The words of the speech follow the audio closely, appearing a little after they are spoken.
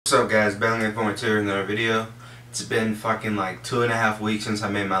What's up guys, Battling Informant here with another video. It's been fucking like 2.5 weeks since I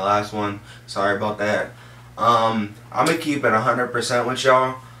made my last one. Sorry about that. I'm gonna keep it 100% with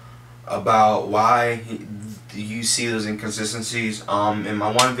y'all about why you see those inconsistencies. In my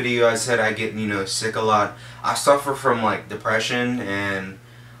one video I said I get, sick a lot. I suffer from like depression and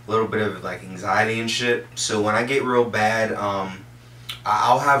a little bit of like anxiety and shit. So when I get real bad,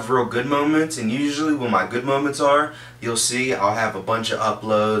 I'll have real good moments, and usually when my good moments are, you'll see I'll have a bunch of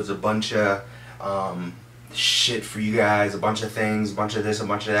uploads, a bunch of shit for you guys, a bunch of things, a bunch of this, a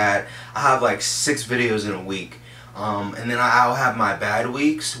bunch of that. I have like 6 videos in a week. And then I'll have my bad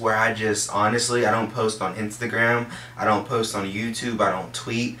weeks where I just, honestly, I don't post on Instagram, I don't post on YouTube, I don't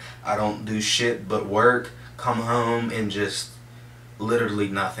tweet, I don't do shit but work, come home and just literally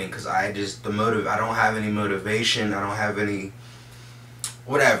nothing, because I don't have any motivation, I don't have any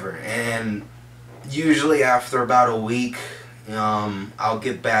whatever. And usually after about a week I'll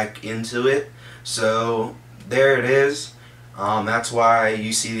get back into it. So there it is. That's why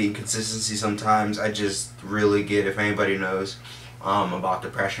you see the inconsistency sometimes. I just really get, if anybody knows about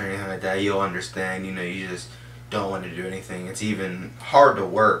depression or anything like that, you'll understand. You just don't want to do anything. It's even hard to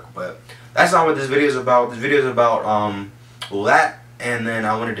work. But that's not what this video is about. This video is about well, that, and then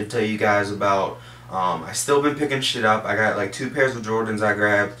I wanted to tell you guys about I still been picking shit up. I got like 2 pairs of Jordans I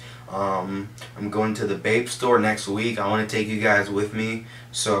grabbed. I'm going to the Bape store next week. I want to take you guys with me.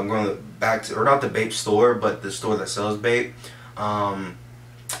 So I'm going back to, or not the Bape store, but the store that sells Bape. And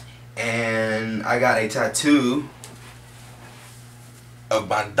I got a tattoo of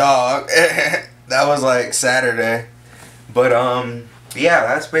my dog. That was like Saturday. But yeah,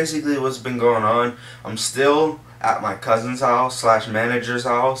 that's basically what's been going on. I'm still at my cousin's house / manager's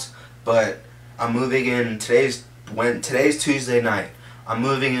house, but I'm moving in today's Tuesday night. I'm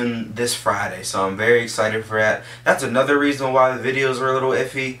moving in this Friday, so I'm very excited for that. That's another reason why the videos are a little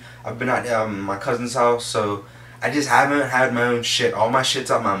iffy. I've been at my cousin's house, so I just haven't had my own shit. All my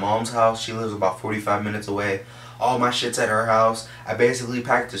shit's at my mom's house. She lives about 45 minutes away. All my shit's at her house. I basically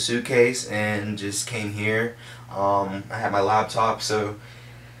packed a suitcase and just came here. I had my laptop, so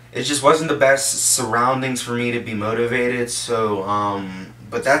it just wasn't the best surroundings for me to be motivated. So,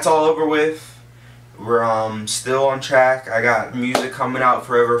 but that's all over with. We're still on track. I got music coming out.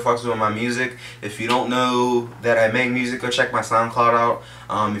 Forever Fucks with my music. If you don't know that I make music, go check my SoundCloud out.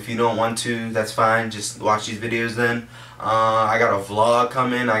 If you don't want to, that's fine. Just watch these videos then. I got a vlog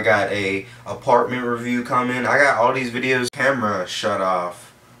coming. I got a apartment review coming. I got all these videos. Camera shut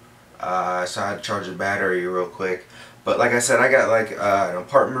off, so I had to charge the battery real quick. But like I said, I got like an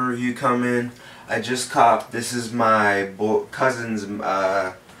apartment review coming. I just copped. This is my cousin's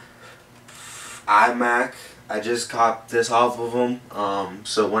iMac. I just copped this off of him.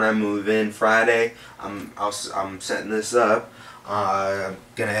 So when I move in Friday, I'm setting this up. I'm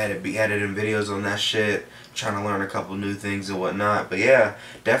gonna be editing videos on that shit, trying to learn a couple new things and whatnot. But yeah,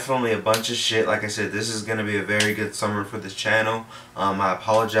 definitely a bunch of shit. Like I said, this is gonna be a very good summer for this channel. I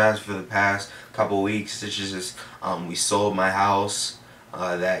apologize for the past couple weeks. It's just we sold my house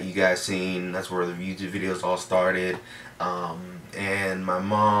that you guys seen. That's where the YouTube videos all started. And my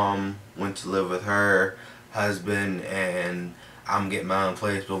mom went to live with her husband, and I'm getting my own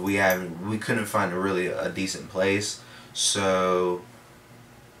place, but we couldn't find a decent place. So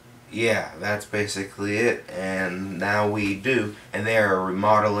yeah, that's basically it, and now we do, and they are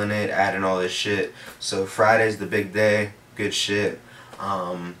remodeling it, adding all this shit. So Friday's the big day. Good shit.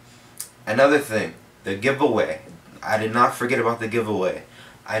 Another thing, the giveaway. I did not forget about the giveaway.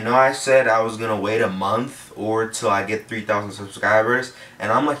 I know I said I was gonna wait a month or till I get 3,000 subscribers,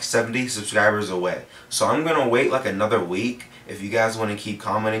 and I'm like 70 subscribers away. So I'm gonna wait like another week. If you guys want to keep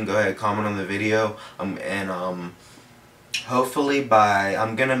commenting, go ahead, comment on the video. Hopefully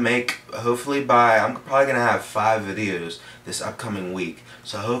I'm probably gonna have 5 videos this upcoming week.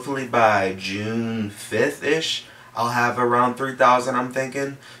 So hopefully by June 5th-ish, I'll have around 3,000, I'm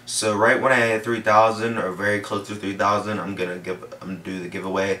thinking. So right when I hit 3,000 or very close to 3,000, I'm gonna do the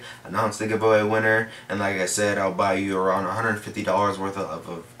giveaway, announce the giveaway winner, and like I said, I'll buy you around $150 worth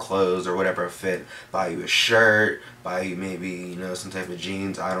of clothes or whatever fit. Buy you a shirt, buy you maybe some type of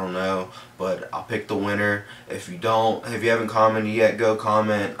jeans, I don't know, but I'll pick the winner. If you haven't commented yet, go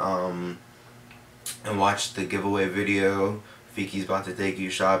comment and watch the giveaway video. Fiki's about to take you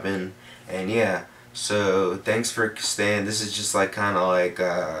shopping, and yeah. So thanks for staying. This is just like kind of like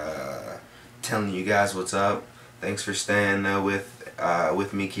telling you guys what's up. Thanks for staying with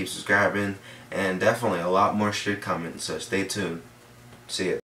me. Keep subscribing, and definitely a lot more shit coming. So stay tuned. See ya.